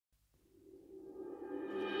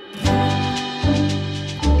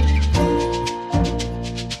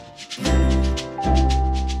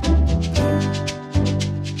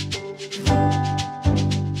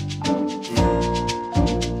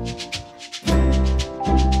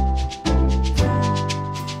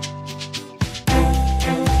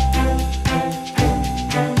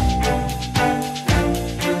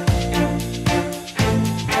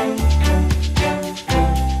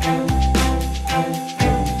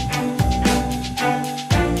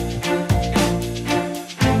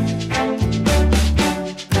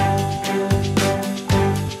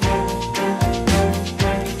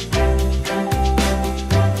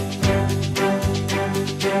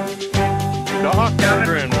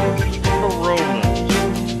Doctrine of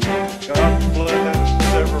Romans. God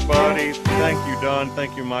bless everybody. Thank you, Don.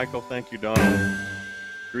 Thank you, Michael. Thank you, Don.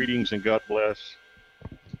 Greetings and God bless.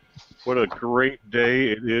 What a great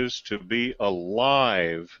day it is to be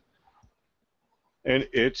alive. And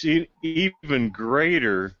it's even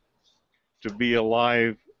greater to be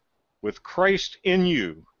alive with Christ in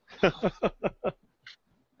you.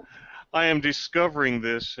 I am discovering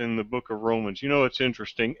this in the book of Romans. You know, it's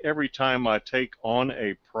interesting. Every time I take on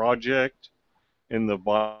a project in the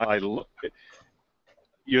Bible,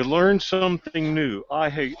 you learn something new.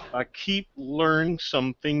 I keep learning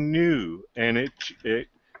something new, and it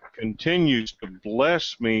continues to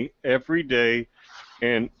bless me every day.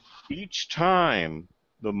 And each time,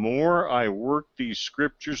 the more I work these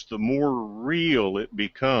scriptures, the more real it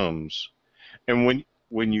becomes. And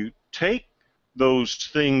when you take those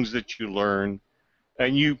things that you learn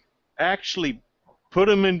and you actually put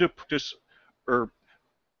them into practice, or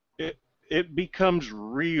it becomes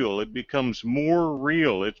real, it becomes more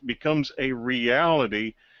real, it becomes a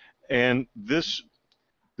reality. And this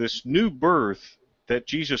new birth that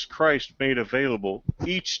Jesus Christ made available,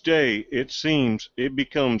 each day it seems it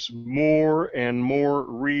becomes more and more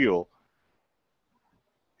real.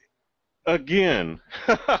 Again,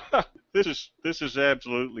 this is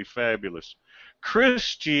absolutely fabulous.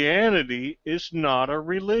 Christianity is not a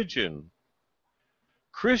religion.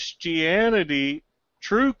 Christianity,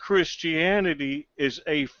 true Christianity, is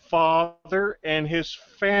a father and his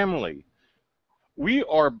family. We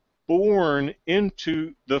are born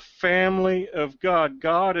into the family of God.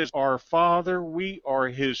 God is our Father. We are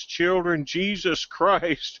his children. Jesus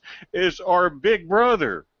Christ is our big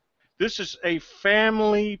brother. This is a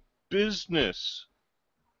family business.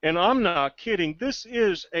 And I'm not kidding. This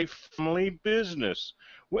is a family business.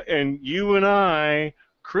 And you and I,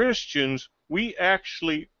 Christians, we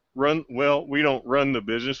actually run, well, we don't run the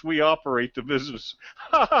business. We operate the business.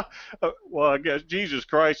 Well, I guess Jesus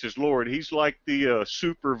Christ is Lord. He's like the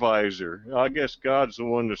supervisor. I guess God's the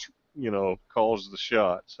one that's, calls the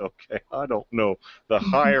shots. Okay, I don't know the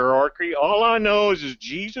hierarchy. All I know is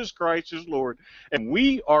Jesus Christ is Lord. And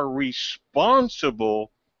we are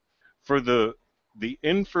responsible for the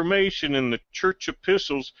information in the church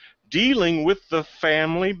epistles dealing with the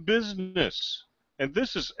family business. And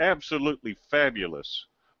this is absolutely fabulous,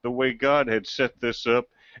 the way God had set this up.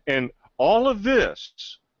 And all of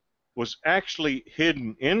this was actually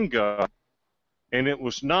hidden in God, and it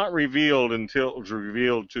was not revealed until it was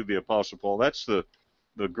revealed to the Apostle Paul. That's the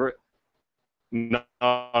great, not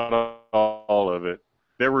all of it.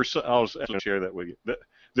 There were some, I was going to share that with you.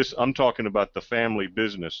 I'm talking about the family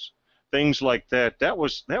business. Things like that. That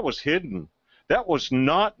was hidden. That was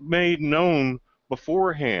not made known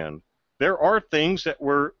beforehand. There are things that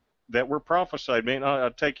were prophesied. Man,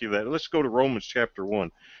 I'll take you that. Let's go to Romans chapter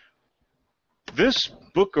 1. This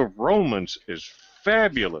book of Romans is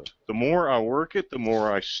fabulous. The more I work it, the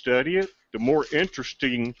more I study it, the more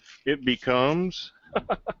interesting it becomes.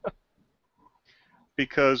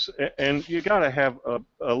 Because, and you got to have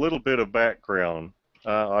a little bit of background.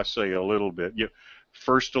 I say a little bit.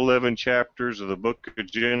 First 11 chapters of the book of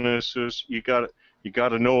Genesis, you got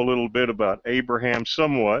to know a little bit about Abraham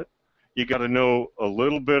somewhat. You got to know a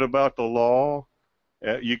little bit about the law.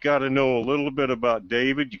 You got to know a little bit about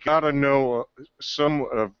David. You got to know some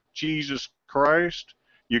of Jesus Christ.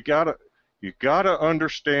 You got to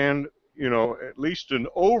understand, at least an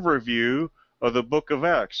overview of the book of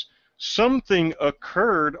Acts. Something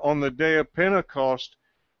occurred on the day of Pentecost,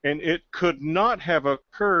 and it could not have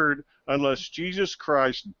occurred unless Jesus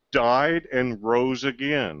Christ died and rose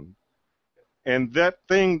again. And that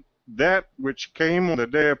which came on the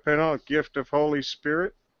day of Pentecost, gift of Holy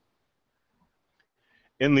Spirit,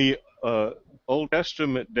 in the Old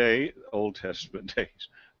Testament days,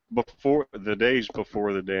 before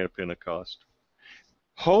the day of Pentecost,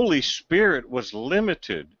 Holy Spirit was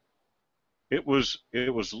limited. It was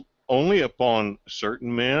only upon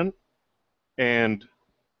certain men, and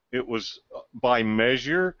it was by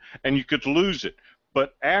measure, and you could lose it.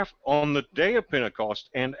 But on the day of Pentecost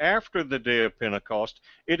and after the day of Pentecost,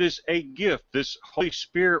 it is a gift. This Holy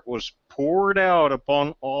Spirit was poured out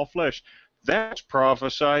upon all flesh. That's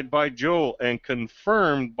prophesied by Joel and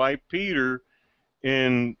confirmed by Peter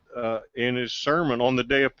in his sermon on the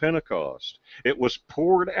day of Pentecost. It was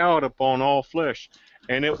poured out upon all flesh,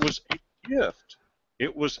 and it was a gift.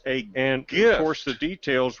 It was a gift. Of course, the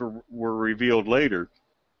details were revealed later.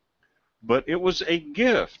 But it was a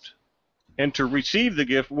gift. And to receive the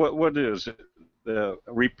gift, what is it?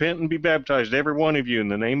 Repent and be baptized, every one of you, in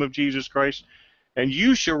the name of Jesus Christ, and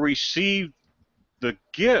you shall receive the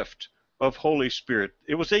gift of Holy Spirit.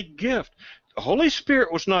 It was a gift. The Holy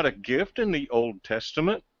Spirit was not a gift in the Old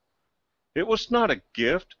Testament. It was not a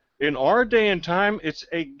gift. In our day and time, it's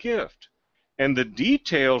a gift. And the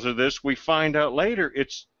details of this we find out later.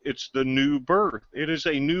 It's the new birth. It is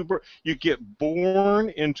a new birth. You get born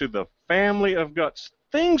into the family of God.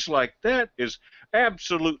 Things like that is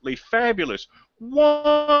absolutely fabulous.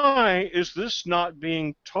 Why is this not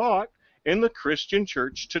being taught in the Christian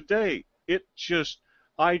church today? It just,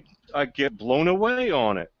 I get blown away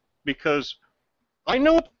on it because I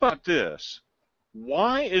know about this.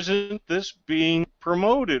 Why isn't this being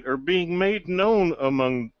promoted or being made known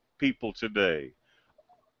among people today?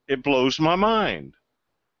 It blows my mind.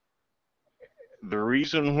 The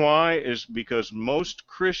reason why is because most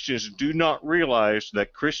Christians do not realize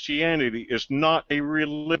that Christianity is not a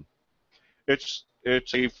religion. It's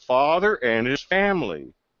a father and his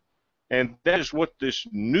family. And that is what this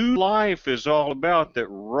new life is all about, that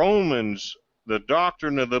Romans, the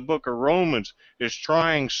doctrine of the book of Romans, is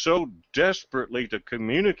trying so desperately to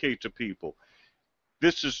communicate to people.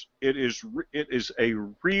 It is a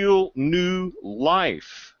real new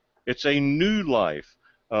life. It's a new life.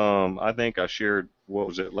 I think I shared, what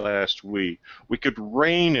was it, last week? We could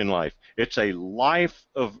reign in life. It's a life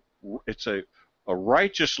of, it's a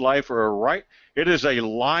righteous life, it is a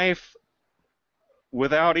life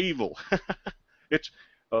without evil. it's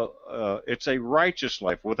a righteous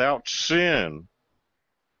life without sin.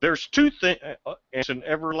 There's two things. It's an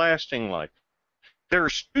everlasting life.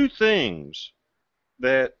 There's two things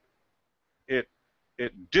that it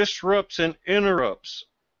disrupts and interrupts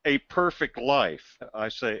a perfect life. I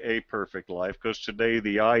say a perfect life because today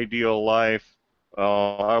the ideal life,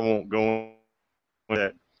 I won't go into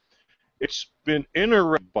that. It's been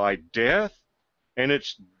interrupted by death, and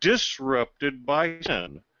it's disrupted by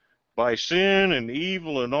sin and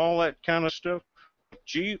evil and all that kind of stuff,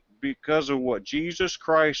 because of what Jesus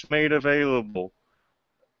Christ made available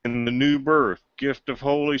in the new birth, gift of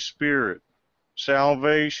Holy Spirit,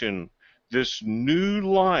 salvation, this new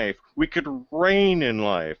life. We could reign in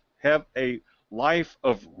life, have a life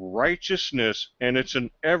of righteousness, and it's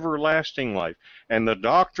an everlasting life. And the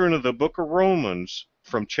doctrine of the book of Romans,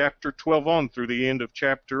 from chapter 12 on through the end of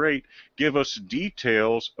chapter 8, give us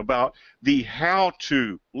details about the how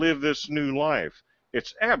to live this new life.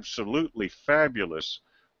 It's absolutely fabulous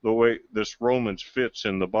the way this Romans fits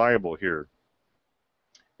in the Bible here.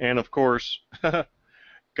 And of course,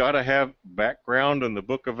 got to have background in the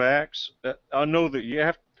book of Acts. I know that you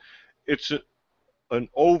have, it's an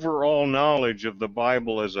overall knowledge of the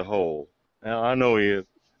Bible as a whole. Now, I know you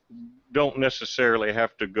don't necessarily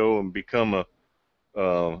have to go and become a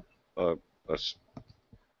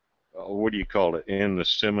what do you call it, in the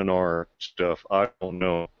seminar stuff. I don't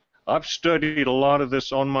know. I've studied a lot of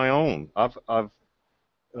this on my own. I've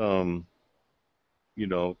you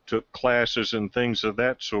know, took classes and things of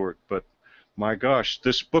that sort, but my gosh,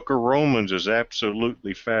 this book of Romans is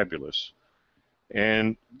absolutely fabulous.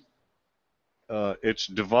 And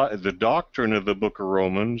the doctrine of the book of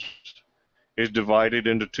Romans is divided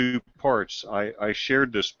into two parts. I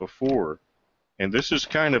shared this before, and this is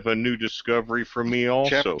kind of a new discovery for me also.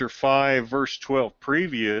 Chapter 5, verse 12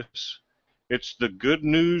 previous, it's the good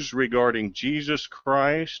news regarding Jesus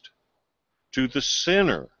Christ to the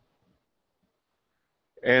sinner.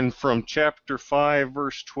 And from chapter 5,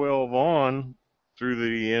 verse 12 on through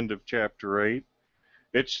the end of chapter 8,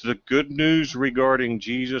 it's the good news regarding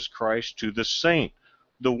Jesus Christ to the saint,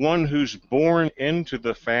 the one who's born into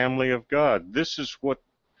the family of God. This is what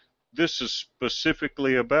this is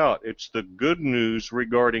specifically about. It's the good news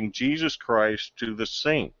regarding Jesus Christ to the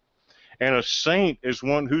saint. And a saint is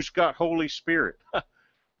one who's got Holy Spirit,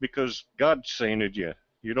 because God sainted you.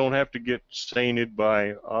 You don't have to get sainted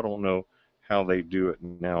by, I don't know how they do it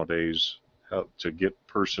nowadays, how to get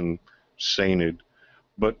person sainted.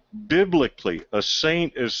 But biblically, a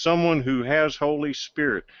saint is someone who has Holy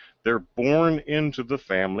Spirit. They're born into the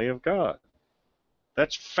family of God.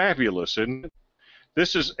 That's fabulous, isn't it?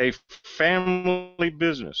 This is a family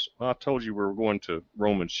business. I told you we were going to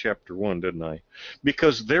Romans chapter 1, didn't I?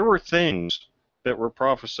 Because there were things that were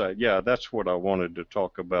prophesied. Yeah, that's what I wanted to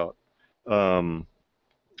talk about.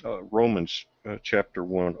 Romans chapter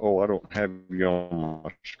 1. Oh, I don't have you on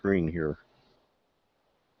my screen here.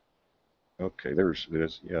 Okay, there's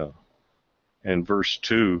this, yeah. And verse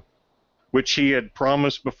 2, which he had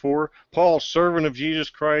promised before. Paul, servant of Jesus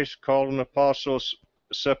Christ, called an apostle,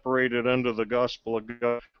 separated under the gospel of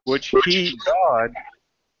God, which he, God...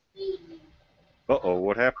 Uh-oh,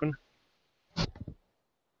 what happened?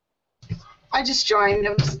 I just joined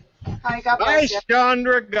him. Hi, God bless you. Hi,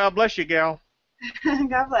 Chandra. God bless you, gal.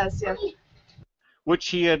 God bless you. Which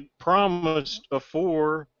he had promised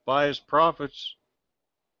afore by his prophets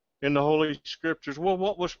in the Holy Scriptures. Well,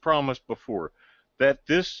 what was promised before? That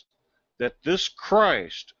this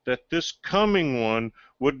Christ, that this coming one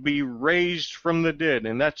would be raised from the dead.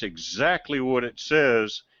 And that's exactly what it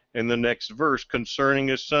says in the next verse concerning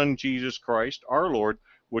his son Jesus Christ, our Lord,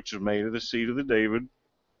 which was made of the seed of David,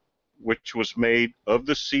 which was made of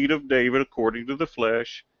the seed of David according to the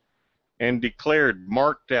flesh, and declared,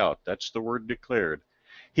 marked out. That's the word declared.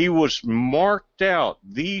 He was marked out,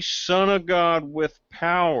 the Son of God with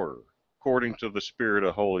power, according to the Spirit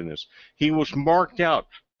of holiness. He was marked out.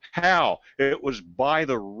 How? It was by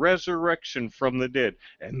the resurrection from the dead.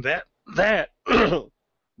 And that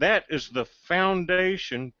that is the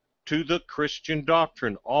foundation to the Christian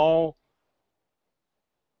doctrine. All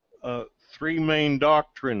three main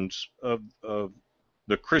doctrines of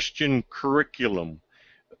the Christian curriculum,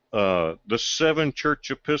 the 7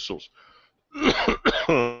 church epistles.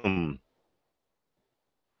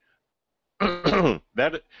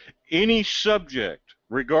 That any subject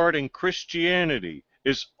regarding Christianity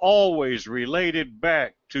is always related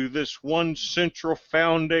back to this one central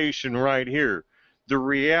foundation right here. The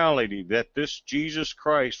reality that this Jesus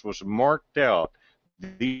Christ was marked out,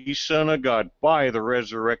 the Son of God, by the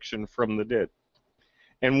resurrection from the dead.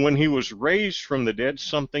 And when he was raised from the dead,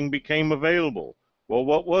 something became available. Well,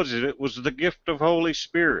 what was it? It was the gift of Holy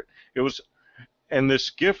Spirit. And this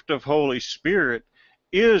gift of Holy Spirit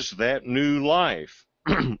is that new life.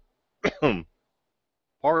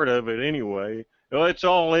 Part of it anyway. Well, it's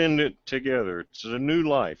all in it together. It's a new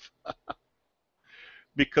life.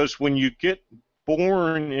 Because when you get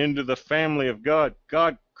born into the family of God,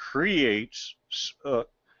 God creates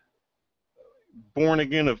born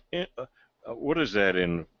again of, what is that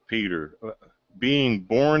in Peter? Being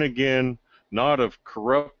born again, not of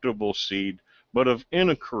corruptible seed, but of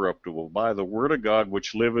incorruptible, by the word of God,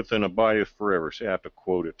 which liveth and abideth forever. See, I have to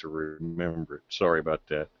quote it to remember it. Sorry about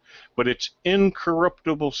that. But it's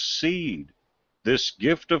incorruptible seed. This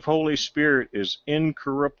gift of Holy Spirit is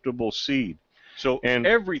incorruptible seed. So, and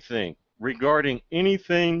everything regarding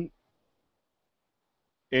anything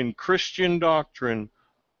in Christian doctrine,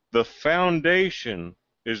 the foundation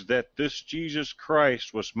is that this Jesus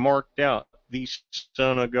Christ was marked out, the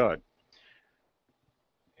Son of God.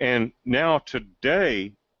 And now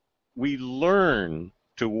today, we learn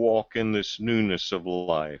to walk in this newness of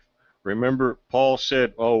life. Remember, Paul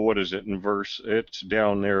said, oh, what is it in verse? It's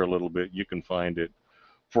down there a little bit. You can find it.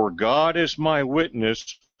 For God is my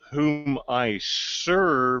witness, whom I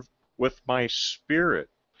serve with my spirit.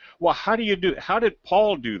 Well, how did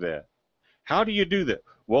Paul do that? How do you do that?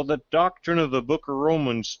 Well, the doctrine of the book of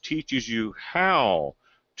Romans teaches you how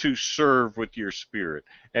to serve with your spirit.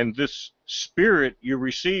 And this spirit you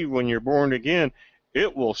receive when you're born again,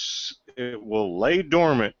 it will lay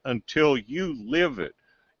dormant until you live it.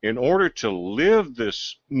 In order to live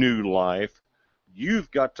this new life, you've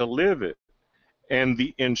got to live it. And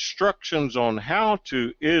the instructions on how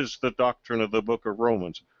to is the doctrine of the book of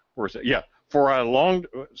Romans. Where is it? Yeah. For I longed,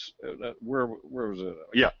 where was it?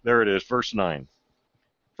 Yeah, there it is, verse 9.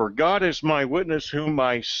 For God is my witness, whom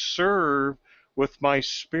I serve with my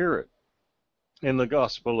spirit in the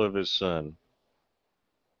gospel of his Son.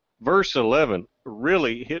 Verse 11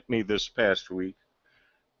 really hit me this past week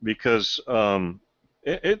because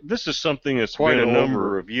this is something that's quite a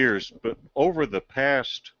number of years, but over the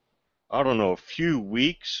past, I don't know, a few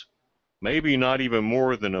weeks, maybe not even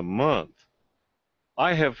more than a month,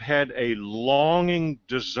 I have had a longing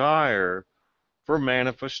desire for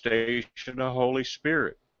manifestation of Holy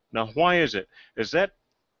Spirit. Now, why is it? Is that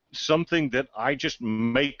something that I just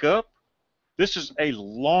make up? This is a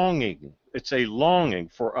longing. It's a longing,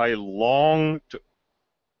 for I long to.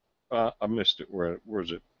 I missed it. Where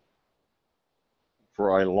is it?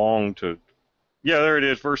 For I long to. Yeah, there it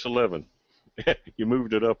is, verse 11. You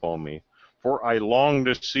moved it up on me. For I long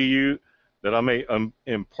to see you, that I may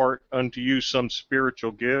impart unto you some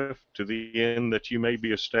spiritual gift, to the end that you may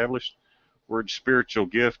be established. Word spiritual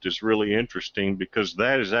gift is really interesting because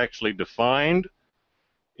that is actually defined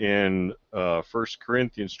in 1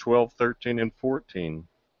 Corinthians 12, 13, and 14.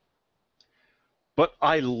 But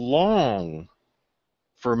I long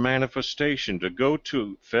for manifestation, to go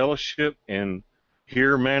to fellowship and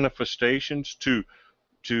hear manifestations, to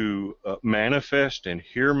manifest and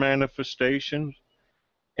hear manifestations.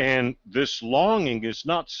 And this longing is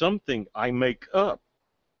not something I make up.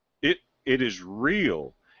 It is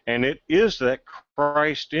real, and it is that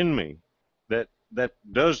Christ in me that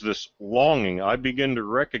does this longing. I begin to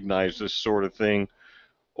recognize this sort of thing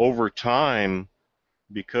over time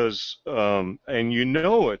because, and you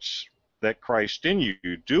know it's that Christ in you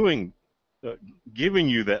doing, giving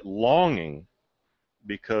you that longing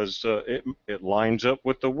because it lines up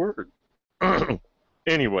with the Word.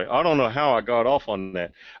 Anyway, I don't know how I got off on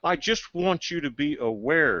that. I just want you to be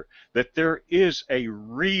aware that there is a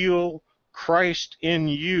real Christ in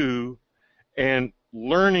you, and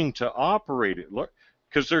learning to operate it.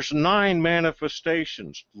 Because there's 9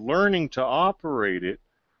 manifestations. Learning to operate it,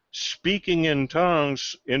 speaking in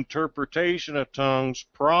tongues, interpretation of tongues,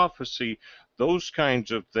 prophecy, those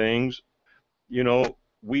kinds of things. You know,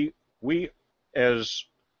 we as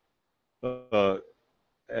uh,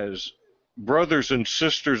 as brothers and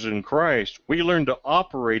sisters in Christ, we learn to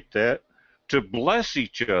operate that to bless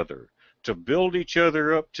each other, to build each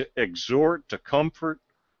other up, to exhort, to comfort,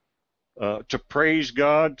 to praise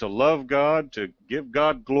God, to love God, to give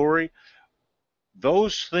God glory.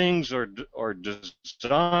 Those things are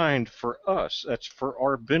designed for us. That's for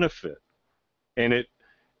our benefit. And it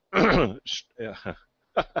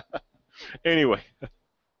anyway,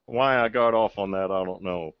 why I got off on that, I don't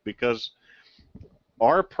know. Because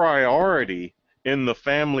our priority in the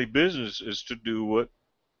family business is to do what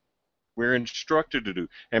we're instructed to do.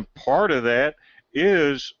 And part of that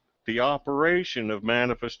is the operation of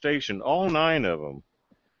manifestation, all 9 of them.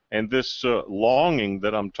 And this longing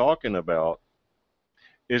that I'm talking about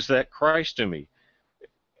is that Christ in me.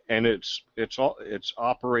 And it's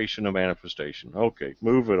operation of manifestation. Okay,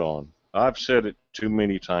 move it on. I've said it too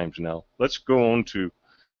many times now. Let's go on to,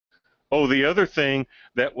 oh, the other thing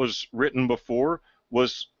that was written before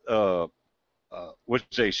was a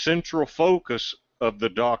central focus of the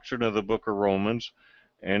doctrine of the book of Romans,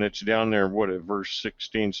 and it's down there, what, at verse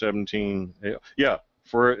 16, 17. Yeah,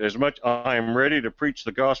 for as much I am ready to preach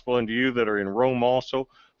the gospel unto you that are in Rome also,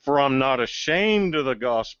 for I'm not ashamed of the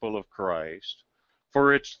gospel of Christ,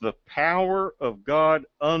 for it's the power of God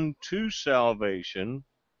unto salvation.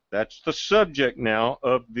 That's the subject now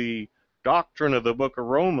of the doctrine of the book of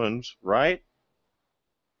Romans, right?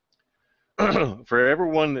 For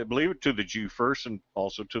everyone that believeth, to the Jew first and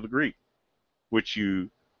also to the Greek, which you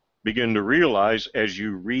begin to realize as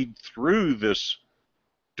you read through this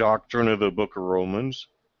doctrine of the book of Romans,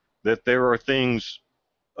 that there are things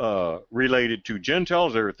related to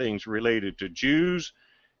Gentiles, there are things related to Jews,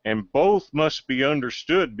 and both must be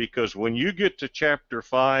understood, because when you get to chapter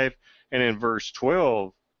 5 and in verse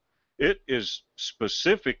 12, it is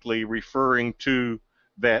specifically referring to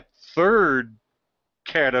that third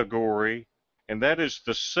category, and that is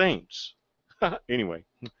the saints. Anyway,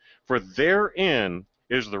 for therein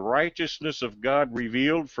is the righteousness of God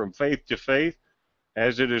revealed from faith to faith,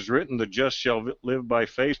 as it is written, the just shall live by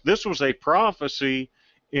faith. This was a prophecy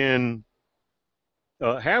in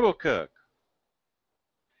Habakkuk.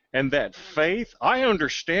 And that faith, I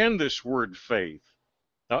understand this word faith,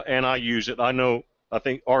 and I use it. I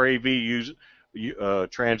think RAV use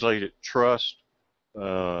it, translate it trust.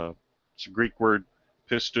 It's a Greek word,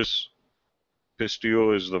 pistis.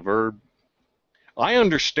 Pistio is the verb. I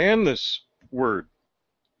understand this word.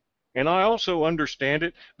 And I also understand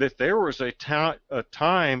it that there was a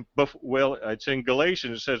time, well, it's in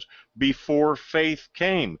Galatians, it says, before faith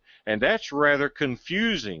came. And that's rather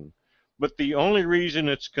confusing. But the only reason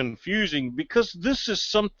it's confusing, because this is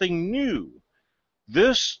something new.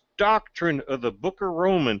 This doctrine of the book of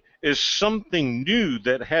Romans is something new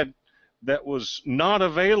that was not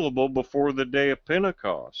available before the day of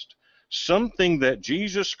Pentecost. Something that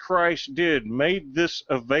Jesus Christ did made this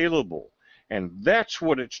available. And that's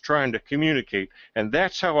what it's trying to communicate. And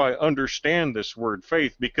that's how I understand this word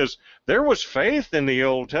faith, because there was faith in the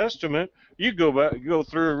Old Testament. You go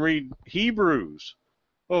through and read Hebrews.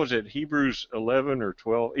 What was it? Hebrews 11 or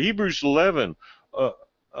 12? Hebrews 11.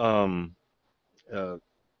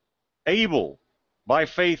 Abel, by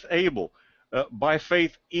faith Abel, by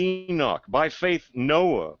faith Enoch, by faith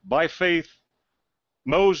Noah, by faith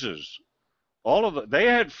Moses. All of they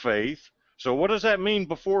had faith. So what does that mean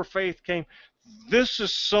before faith came? This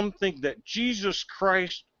is something that Jesus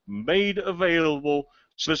Christ made available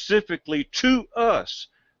specifically to us.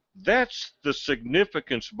 That's the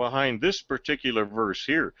significance behind this particular verse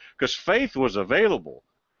here, because faith was available.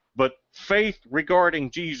 But faith regarding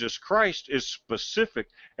Jesus Christ is specific,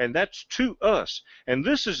 and that's to us. And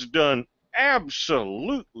this is done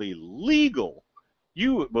absolutely legal.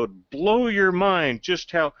 You would blow your mind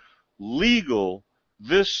just how legal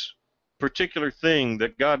this particular thing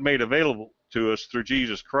that God made available to us through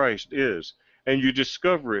Jesus Christ is. And you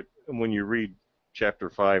discover it when you read chapter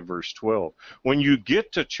 5, verse 12. When you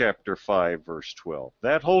get to chapter 5, verse 12,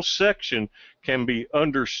 that whole section can be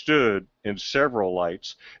understood in several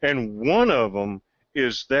lights, and one of them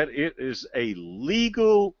is that it is a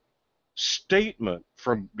legal statement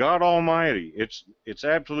from God Almighty. It's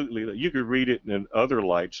absolutely, you could read it in other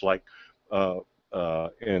lights, like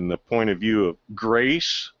in the point of view of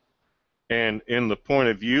grace and in the point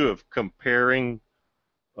of view of comparing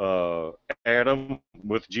Adam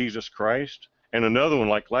with Jesus Christ. And another one,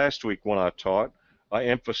 like last week when I taught, I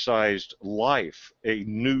emphasized life, a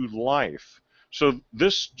new life. So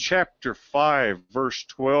this chapter 5, verse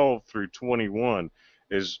 12 through 21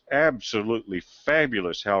 is absolutely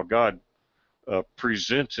fabulous how God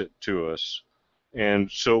presents it to us. And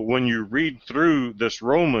so when you read through this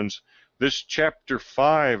Romans, this chapter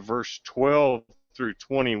 5, verse 12 through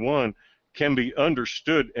 21 can be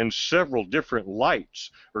understood in several different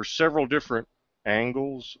lights or several different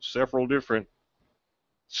angles, several different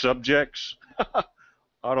subjects.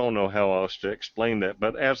 I don't know how else to explain that,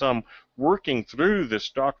 but as I'm working through this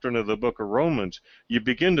doctrine of the book of Romans, you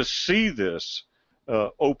begin to see this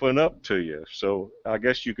open up to you. So I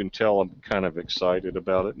guess you can tell I'm kind of excited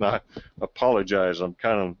about it, and I apologize, I'm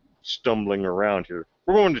kind of stumbling around here.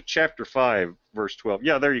 We're going to chapter 5, verse 12.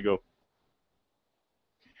 Yeah, there you go.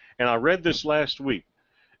 And I read this last week,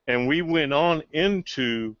 and we went on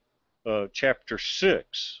into chapter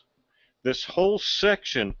 6. This whole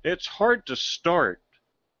section, it's hard to start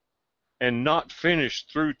and not finish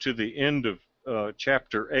through to the end of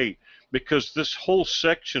chapter 8, because this whole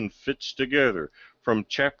section fits together from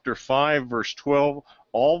chapter 5, verse 12,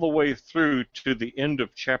 all the way through to the end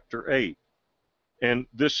of chapter 8. And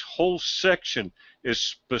this whole section is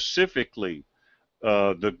specifically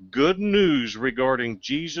the good news regarding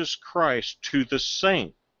Jesus Christ to the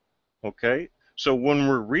saint. Okay? So when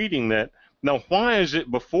we're reading that, now why is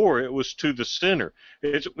it before it was to the sinner?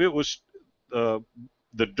 It was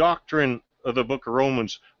the doctrine of the book of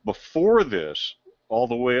Romans before this, all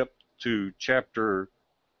the way up to chapter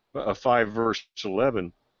 5, verse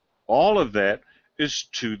 11. All of that is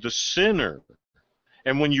to the sinner.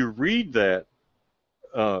 And when you read that,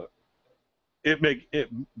 it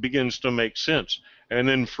begins to make sense. And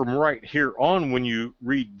then from right here on, when you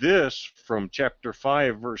read this from chapter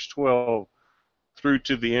 5, verse 12 through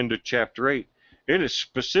to the end of chapter 8, it is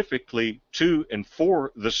specifically to and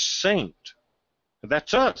for the saint.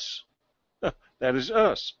 That's us. That is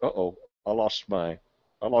us. Uh-oh, I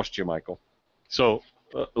lost you, Michael. So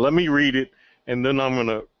let me read it, and then I'm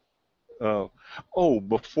going to,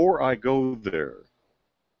 before I go there,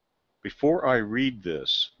 before I read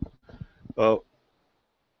this,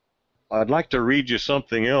 I'd like to read you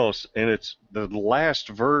something else, and it's the last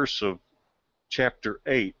verse of chapter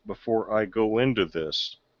 8 before I go into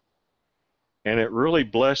this. And it really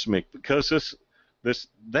blessed me, because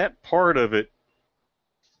that part of it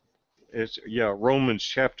is, Romans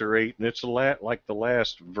chapter 8, and it's like the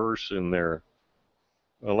last verse in there,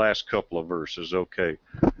 the last couple of verses, okay.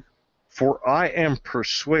 For I am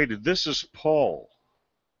persuaded, this is Paul,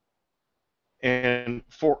 and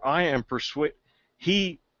for I am persuaded,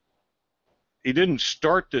 he didn't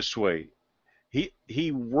start this way.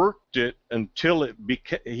 He worked it until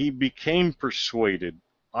he became persuaded.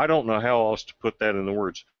 I don't know how else to put that in the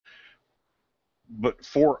words. But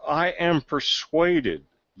for I am persuaded.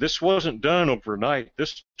 This wasn't done overnight.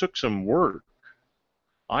 This took some work.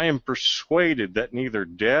 I am persuaded that neither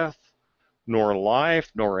death, nor life,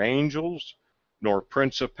 nor angels, nor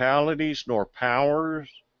principalities, nor powers,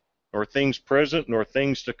 nor things present, nor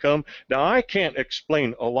things to come. Now, I can't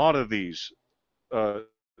explain a lot of these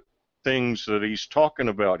things that he's talking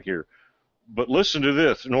about here. But listen to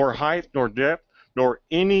this. Nor height, nor depth, nor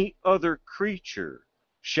any other creature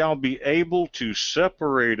shall be able to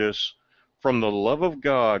separate us from the love of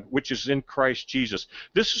God, which is in Christ Jesus.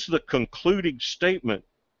 This is the concluding statement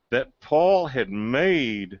that Paul had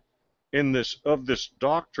made in this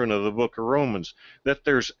doctrine of the book of Romans, that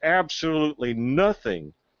there's absolutely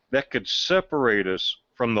nothing that could separate us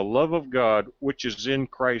from the love of God, which is in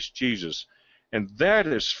Christ Jesus. And that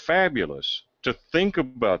is fabulous to think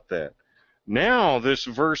about that. Now this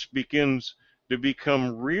verse begins to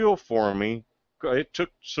become real for me. It took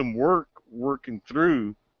some work working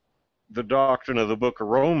through the doctrine of the book of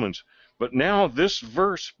Romans, but now this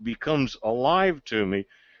verse becomes alive to me,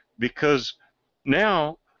 because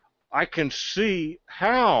now I can see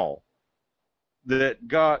how that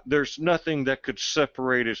God, there's nothing that could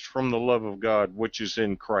separate us from the love of God, which is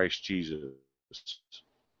in Christ Jesus.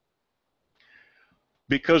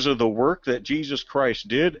 Because of the work that Jesus Christ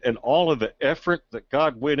did and all of the effort that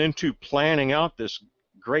God went into planning out this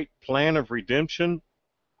great plan of redemption,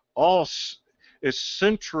 all is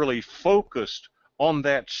centrally focused on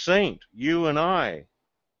that saint, you and I.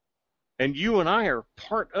 And you and I are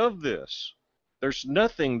part of this. There's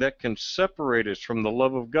nothing that can separate us from the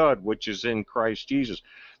love of God, which is in Christ Jesus.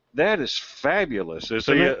 That is fabulous,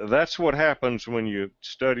 isn't it? That's what happens when you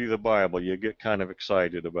study the Bible. You get kind of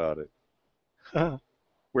excited about it.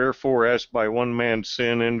 Wherefore, as by one man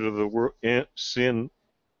sin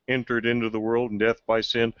entered into the world, and death by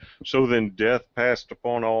sin, so then death passed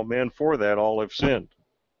upon all men, for that all have sinned.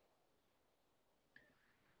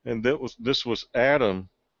 And this was Adam,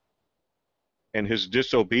 and his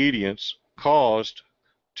disobedience caused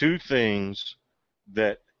two things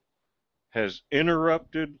that has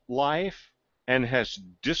interrupted life and has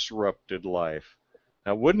disrupted life.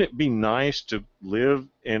 Now, wouldn't it be nice to live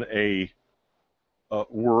in a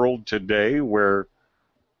world today where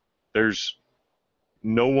there's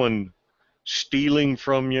no one stealing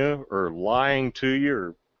from you or lying to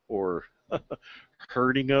you or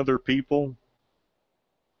hurting other people?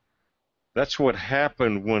 That's what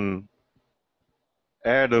happened when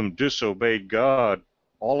Adam disobeyed God.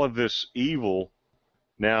 All of this evil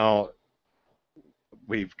now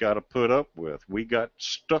we've got to put up with. We got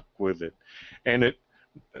stuck with it. And it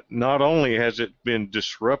not only has it been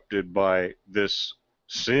disrupted by this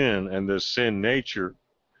sin and this sin nature,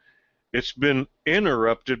 it's been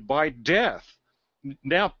interrupted by death.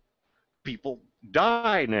 Now people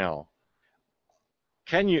die now.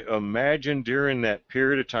 Can you imagine during that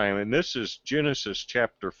period of time? And this is Genesis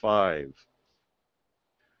chapter 5.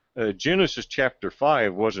 Genesis chapter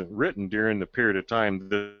 5 wasn't written during the period of time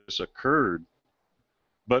this occurred,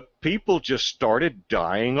 but people just started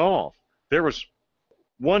dying off. There was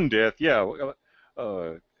one death,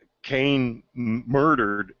 Cain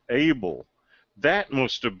murdered Abel. That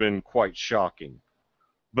must have been quite shocking.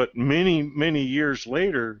 But many, many years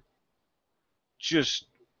later,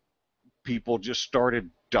 people just started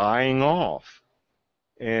dying off.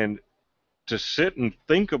 And to sit and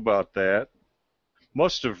think about that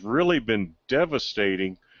must have really been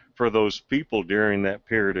devastating for those people during that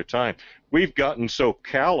period of time. We've gotten so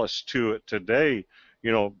callous to it today,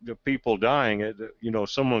 the people dying,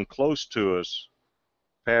 someone close to us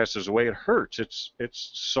passes away, it hurts.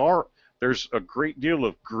 It's sorrow. There's a great deal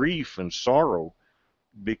of grief and sorrow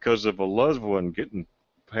because of a loved one getting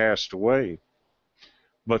passed away.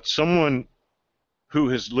 But someone who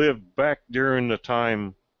has lived back during the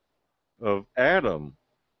time of Adam,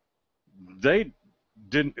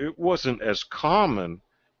 it wasn't as common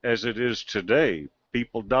as it is today.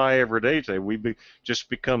 People die every day today. Just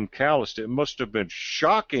become calloused. It must have been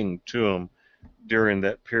shocking to them during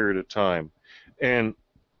that period of time. And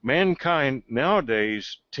mankind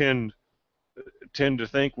nowadays tend to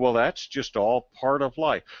think, well, that's just all part of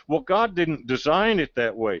life. Well, God didn't design it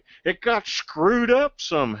that way. It got screwed up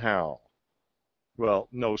somehow. Well,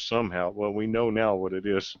 no, somehow. Well, we know now what it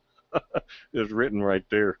is. It's written right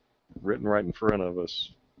there, written right in front of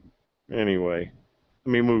us. Anyway,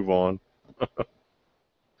 let me move on.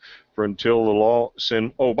 For until the law,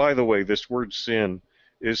 sin. Oh, by the way, this word sin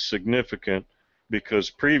is significant because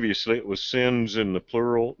previously it was sins in the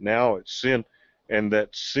plural. Now it's sin. And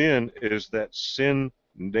that sin is that sin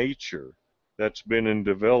nature that's been in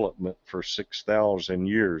development for 6,000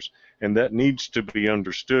 years. And that needs to be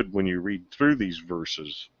understood when you read through these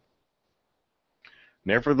verses.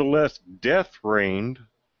 Nevertheless, death reigned,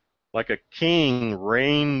 like a king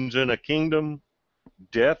reigns in a kingdom.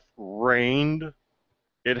 Death reigned.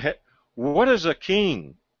 What is a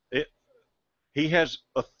king? He has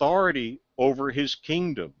authority over his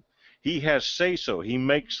kingdom. He has say-so. He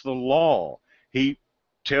makes the law. He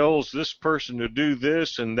tells this person to do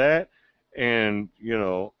this and that, and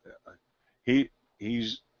he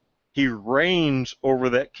reigns over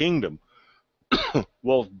that kingdom.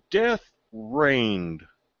 Well, death reigned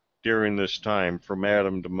during this time from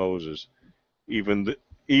Adam to Moses,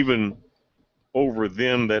 even over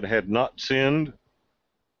them that had not sinned,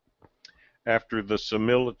 after the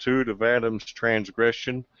similitude of Adam's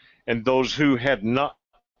transgression, and those who had not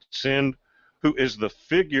sinned, who is the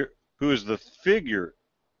figure.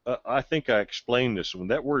 I think I explained this one.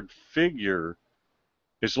 That word figure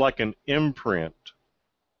is like an imprint.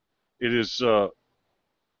 It is, I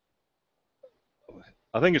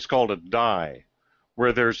think it's called a die,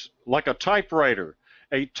 where there's like a typewriter.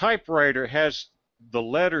 A typewriter has the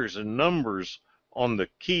letters and numbers on the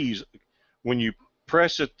keys. When you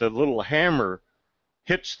press it, the little hammer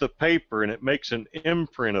hits the paper and it makes an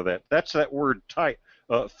imprint of that. That's that word type,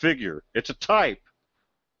 figure. It's a type.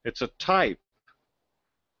 It's a type.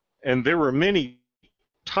 And there were many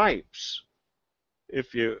types.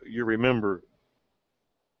 If you remember,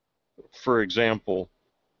 for example,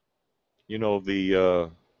 the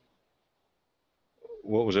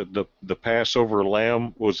what was it? The Passover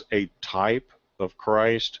lamb was a type of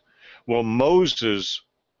Christ. Well, Moses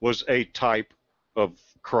was a type of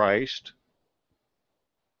Christ.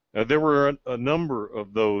 There were a number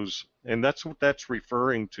of those, and that's what that's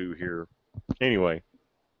referring to here. Anyway,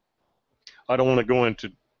 I don't want to go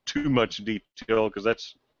into too much detail because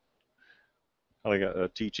that's like a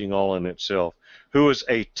teaching all in itself. Who is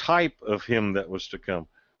a type of him that was to come,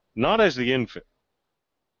 not as the infant.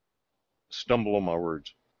 Stumble on my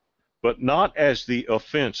words. But not as the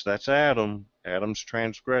offense. That's Adam, Adam's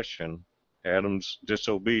transgression, Adam's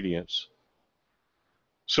disobedience.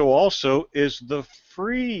 So also is the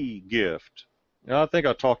free gift. Now, I think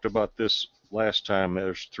I talked about this last time.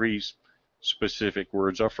 There's three specific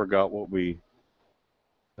words. I forgot what we.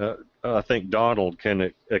 I think Donald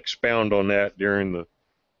can expound on that during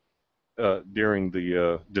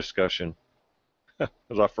the discussion,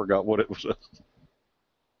 because I forgot what it was.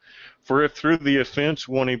 For if through the offense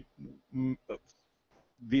one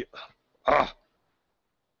the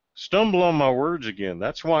stumble on my words again.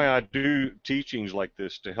 That's why I do teachings like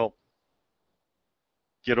this, to help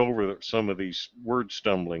get over some of these word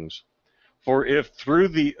stumblings. For if through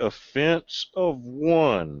the offense of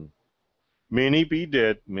one many be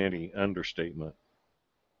dead, many, understatement,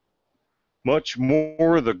 much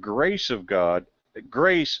more the grace of God.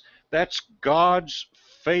 Grace, that's God's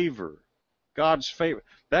favor. God's favor.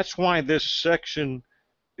 That's why this section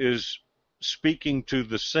is speaking to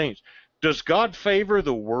the saints. Does God favor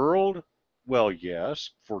the world? Well, yes,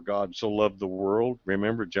 for God so loved the world.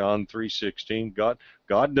 Remember John 3:16.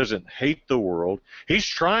 God doesn't hate the world. He's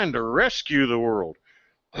trying to rescue the world.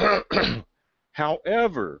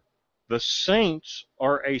 However, the saints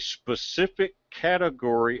are a specific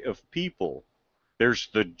category of people. There's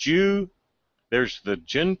the Jew, there's the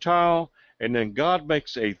Gentile, and then God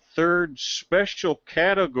makes a third special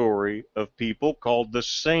category of people called the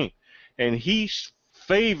saint. And he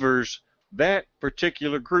favors that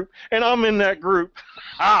particular group. And I'm in that group.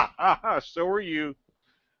 Ha, ha, ha, so are you.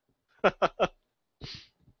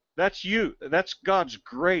 That's you. That's God's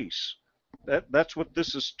grace. That's what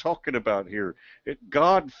this is talking about here.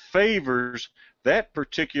 God favors that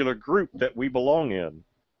particular group that we belong in.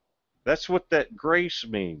 That's what that grace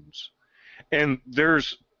means. And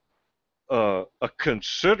there's a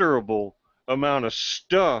considerable amount of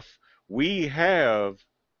stuff we have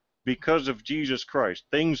because of Jesus Christ.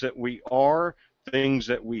 Things that we are, things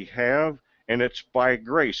that we have, and it's by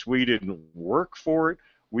grace. We didn't work for it.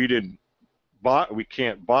 We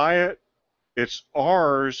can't buy it. It's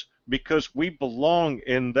ours because we belong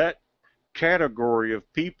in that category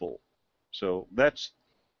of people. So that's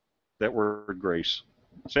that word grace.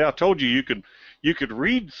 See, I told you you could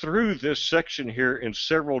read through this section here in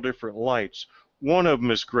several different lights. One of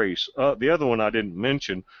them is grace. The other one I didn't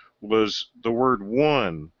mention was the word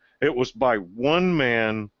one. It was by one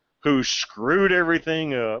man who screwed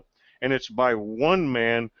everything up, and it's by one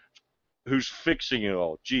man who's fixing it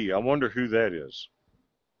all. Gee, I wonder who that is.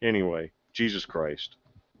 Anyway, Jesus Christ.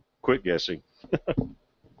 Quit guessing.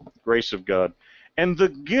 Grace of God. And the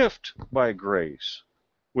gift by grace,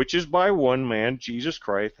 which is by one man, Jesus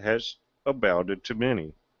Christ, has abounded to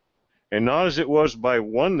many. And not as it was by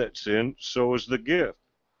one that sinned, so is the gift.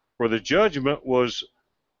 For the judgment was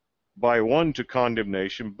by one to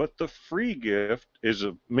condemnation, but the free gift is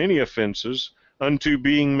of many offenses unto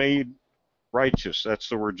being made righteous. That's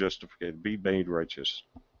the word justified, be made righteous.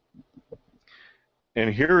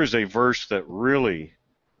 And here is a verse that really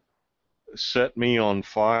set me on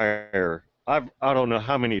fire. I don't know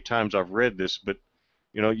how many times I've read this, but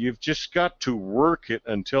you know, you've just got to work it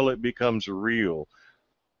until it becomes real.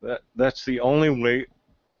 That's the only way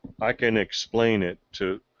I can explain it,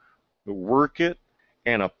 to work it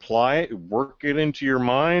and apply it, work it into your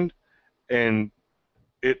mind, and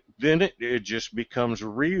then it just becomes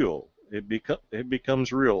real. It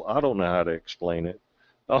becomes real. I don't know how to explain it.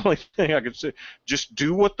 The only thing I can say, just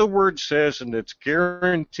do what the word says, and it's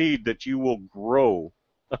guaranteed that you will grow.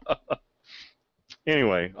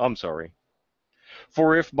 Anyway, I'm sorry.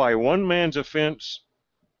 For if by one man's offense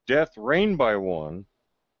death reigned by one,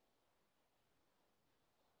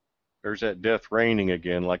 there's that death reigning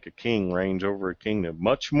again, like a king reigns over a kingdom,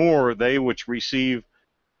 much more they which receive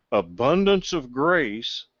abundance of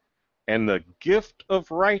grace and the gift of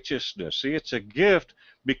righteousness. See, it's a gift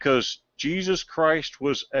because Jesus Christ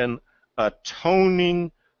was an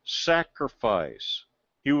atoning sacrifice.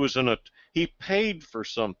 He paid for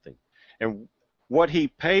something. And what he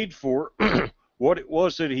paid for, what it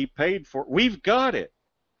was that he paid for, we've got it.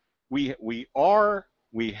 We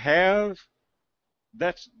have.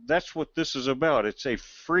 That's what this is about. It's a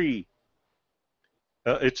free,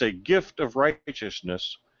 it's a gift of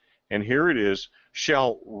righteousness. And here it is,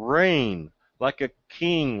 shall reign like a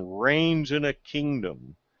king reigns in a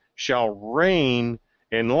kingdom, shall reign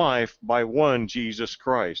in life by one Jesus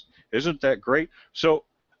Christ. Isn't that great? So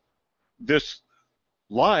this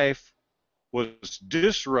life was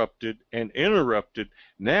disrupted and interrupted,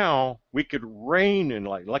 now we could reign in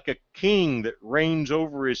life. Like a king that reigns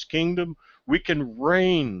over his kingdom, we can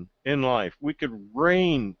reign in life. We could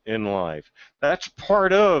reign in life. That's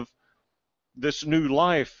part of this new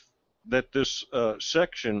life that this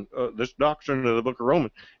section, this doctrine of the book of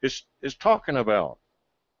Romans is talking about.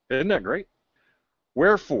 Isn't that great?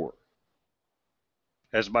 Wherefore,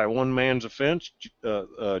 as by one man's offense,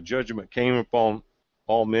 judgment came upon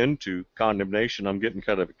all men to condemnation. I'm getting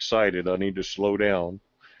kind of excited. I need to slow down.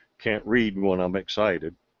 Can't read when I'm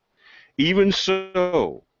excited. Even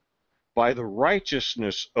so, by the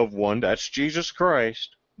righteousness of one, that's Jesus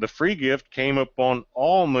Christ, the free gift came upon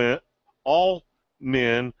all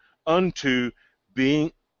men unto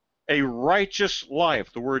being a righteous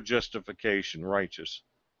life. The word justification, righteous.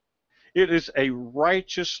 It is a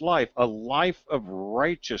righteous life, a life of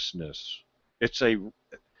righteousness.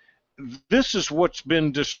 This is what's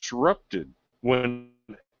been disrupted when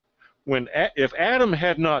if Adam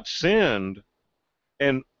had not sinned,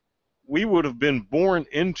 and we would have been born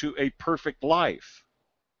into a perfect life,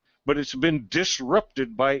 but it's been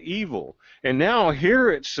disrupted by evil. And now here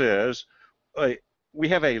it says we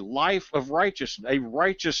have a life of righteousness, a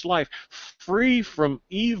righteous life free from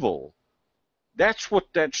evil. That's what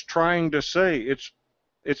that's trying to say. It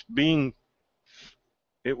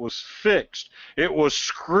was fixed. It was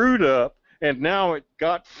screwed up, and now it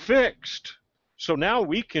got fixed. So now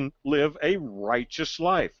we can live a righteous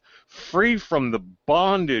life, free from the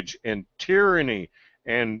bondage and tyranny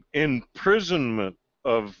and imprisonment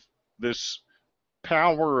of this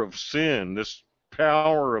power of sin, this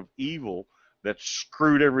power of evil that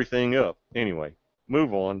screwed everything up. Anyway,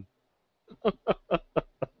 move on.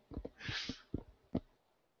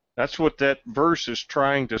 That's what that verse is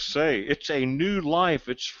trying to say. It's a new life.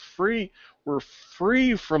 It's free. We're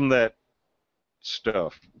free from that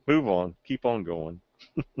stuff. Move on. Keep on going.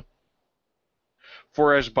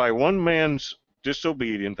 For as by one man's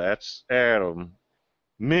disobedience, that's Adam,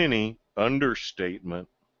 many, understatement.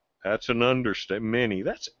 That's an understatement. Many.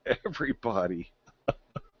 That's everybody.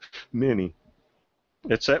 Many.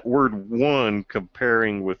 It's that word one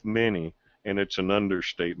comparing with many, and it's an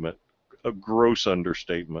understatement, a gross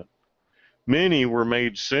understatement. Many were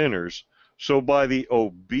made sinners, so by the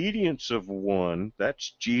obedience of one,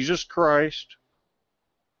 that's Jesus Christ,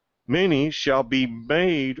 many shall be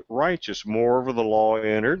made righteous. Moreover, the law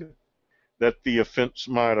entered, that the offense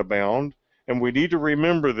might abound. And we need to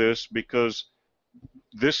remember this because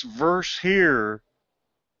this verse here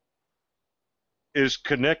is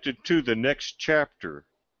connected to the next chapter,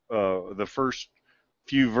 the first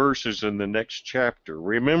few verses in the next chapter.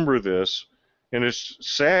 Remember this, and it's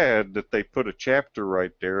sad that they put a chapter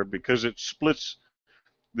right there because it splits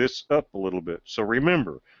this up a little bit. So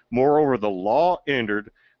remember, moreover, the law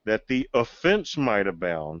entered that the offense might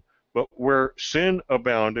abound, but where sin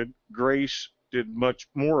abounded, grace did much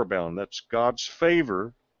more abound. That's God's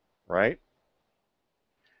favor, right?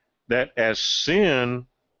 That as sin,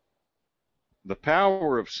 the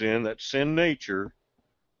power of sin, that sin nature,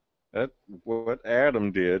 that what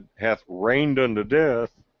Adam did, hath reigned unto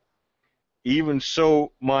death, even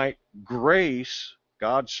so might grace,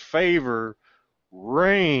 God's favor,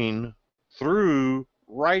 reign through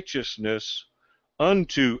righteousness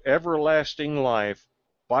unto everlasting life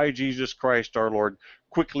by Jesus Christ our Lord.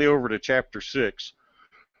 Quickly over to chapter 6.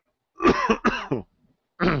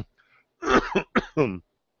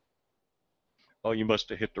 Oh, you must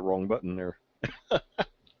have hit the wrong button there.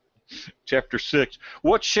 Chapter 6.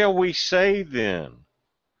 What shall we say then?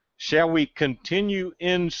 Shall we continue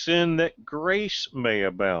in sin that grace may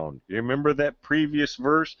abound? You remember that previous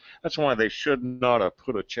verse? That's why they should not have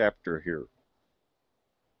put a chapter here.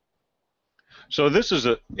 So this is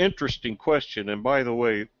an interesting question, and by the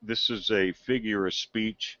way, this is a figure of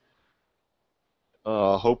speech.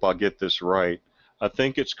 I hope I get this right. I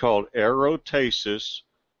think it's called erotasis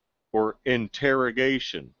or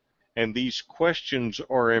interrogation. And these questions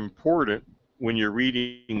are important when you're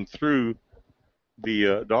reading through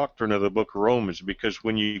the doctrine of the book of Romans, because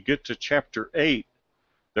when you get to chapter 8,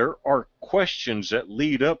 there are questions that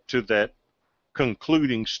lead up to that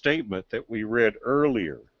concluding statement that we read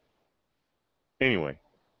earlier. Anyway,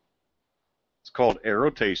 it's called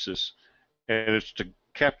erotasis, and it's to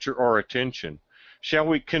capture our attention. Shall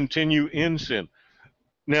we continue in sin?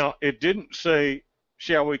 Now, it didn't say,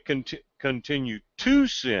 shall we continue to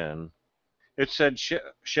sin? It said,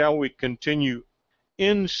 shall we continue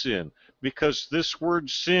in sin? Because this word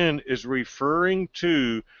sin is referring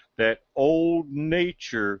to that old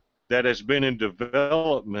nature that has been in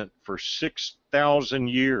development for 6,000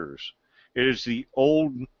 years. It is the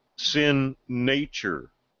old sin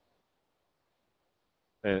nature.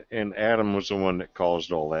 and Adam was the one that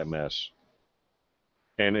caused all that mess.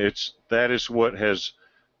 And that is what has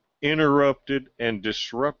interrupted and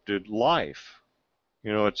disrupted life.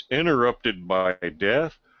 It's interrupted by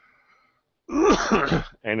death,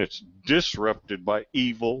 and it's disrupted by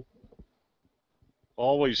evil.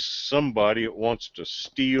 Always somebody that wants to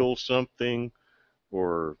steal something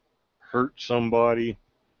or hurt somebody.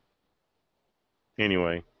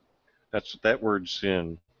 Anyway, that's that word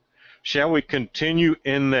sin. Shall we continue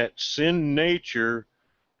in that sin nature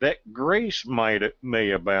that grace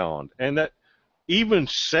may abound? And that even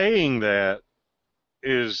saying that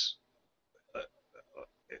is,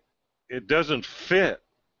 it doesn't fit.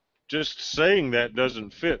 Just saying that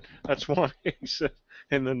doesn't fit. That's why he said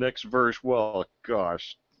in the next verse, well,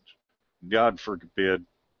 gosh, God forbid.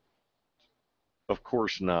 Of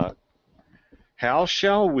course not. How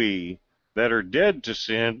shall we that are dead to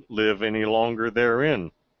sin live any longer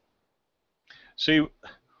therein? See,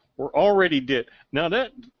 we're already dead. Now,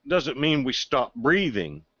 that doesn't mean we stop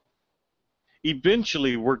breathing.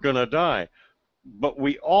 Eventually, we're going to die. But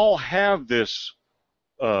we all have this,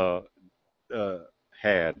 had,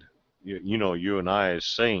 you and I as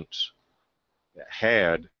saints,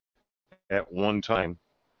 had at one time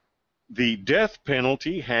the death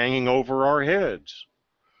penalty hanging over our heads.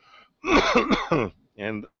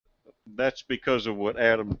 And that's because of what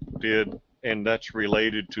Adam did, and that's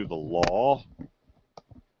related to the law,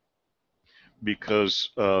 because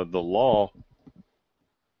the law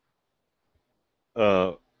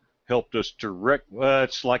helped us to well,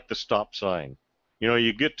 it's like the stop sign.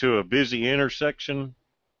 You get to a busy intersection,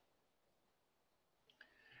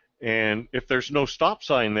 and if there's no stop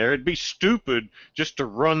sign there, it'd be stupid just to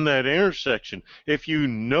run that intersection. If you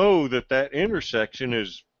know that that intersection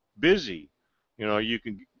is busy, you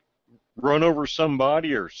can run over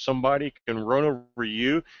somebody or somebody can run over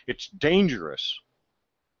you. It's dangerous.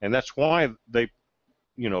 And that's why they,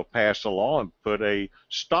 passed a law and put a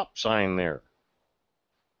stop sign there.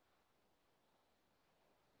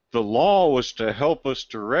 The law was to help us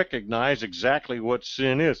to recognize exactly what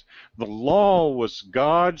sin is. The law was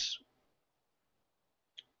God's,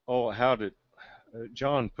 how did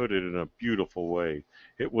John put it in a beautiful way?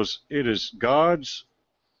 It is God's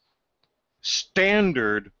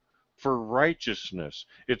standard for righteousness.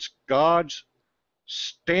 It's God's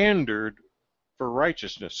standard for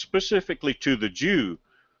righteousness, specifically to the Jew,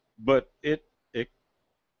 but it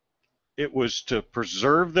was to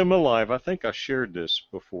preserve them alive. I think I shared this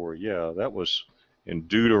before. Yeah, that was in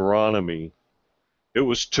Deuteronomy. It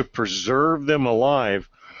was to preserve them alive,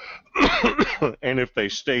 and if they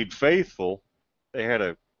stayed faithful, they had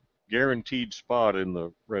a guaranteed spot in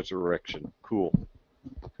the resurrection. Cool.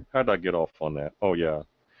 How did I get off on that? Oh, yeah.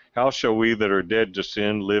 How shall we that are dead to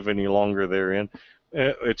sin live any longer therein?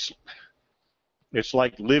 It's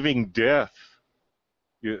like living death.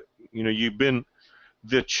 You've been...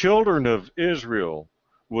 The children of Israel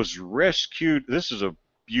was rescued. This is a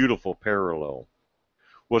beautiful parallel.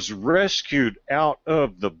 Was rescued out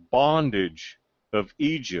of the bondage of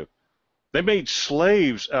Egypt. They made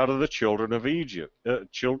slaves out of the children of Egypt,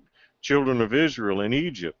 children of Israel in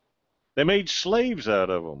Egypt. They made slaves out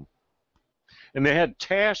of them, and they had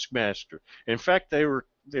taskmaster. In fact, they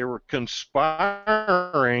were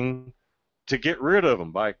conspiring to get rid of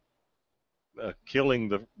them by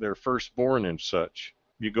killing their firstborn and such.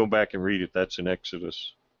 You go back and read it. That's in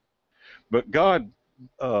Exodus. But God,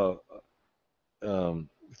 through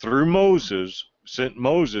Moses, sent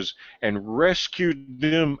Moses and rescued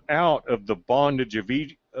them out of the bondage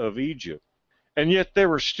of Egypt. And yet there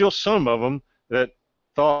were still some of them that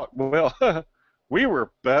thought, well, we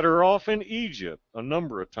were better off in Egypt. A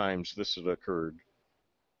number of times this had occurred.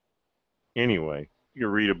 Anyway, you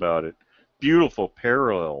read about it. Beautiful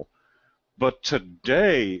parallel. But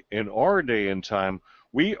today, in our day and time,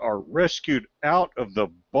 we are rescued out of the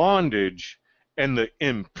bondage and the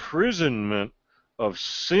imprisonment of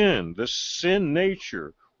sin, the sin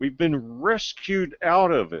nature. We've been rescued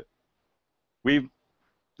out of it.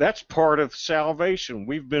 That's part of salvation.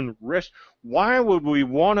 We've been Why would we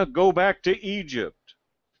want to go back to Egypt?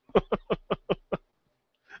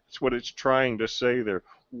 That's what it's trying to say there.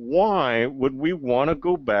 Why would we want to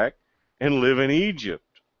go back and live in Egypt?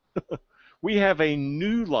 We have a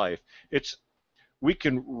new life. We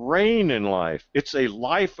can reign in life. It's a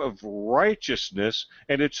life of righteousness,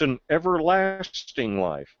 and it's an everlasting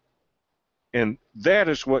life. And that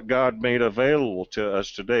is what God made available to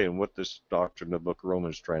us today, and what this doctrine of the book of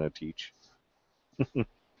Romans is trying to teach.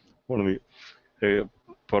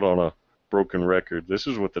 Put on a broken record. This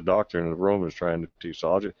is what the doctrine of Romans is trying to teach.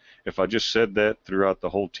 So if I just said that throughout the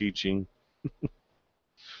whole teaching,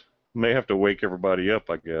 May have to wake everybody up,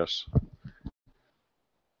 I guess.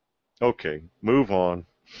 Okay, move on.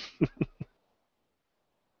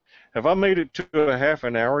 Have I made it to a half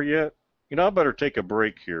an hour yet? You know, I better take a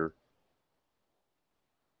break here.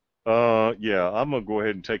 Yeah, I'm gonna go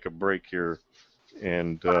ahead and take a break here,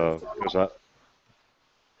 and because I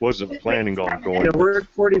wasn't planning on going. Yeah, we're at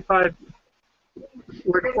 45.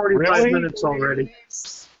 We're at 45 Really? minutes already.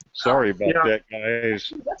 Sorry about Yeah. that,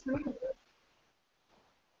 guys.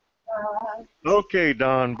 Okay,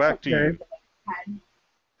 Don, back to you.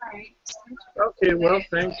 Okay, well,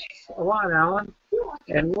 thanks a lot, Alan.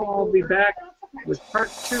 And we'll all be back with part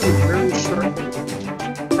 2 very shortly.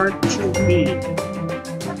 Part 2B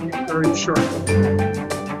very shortly.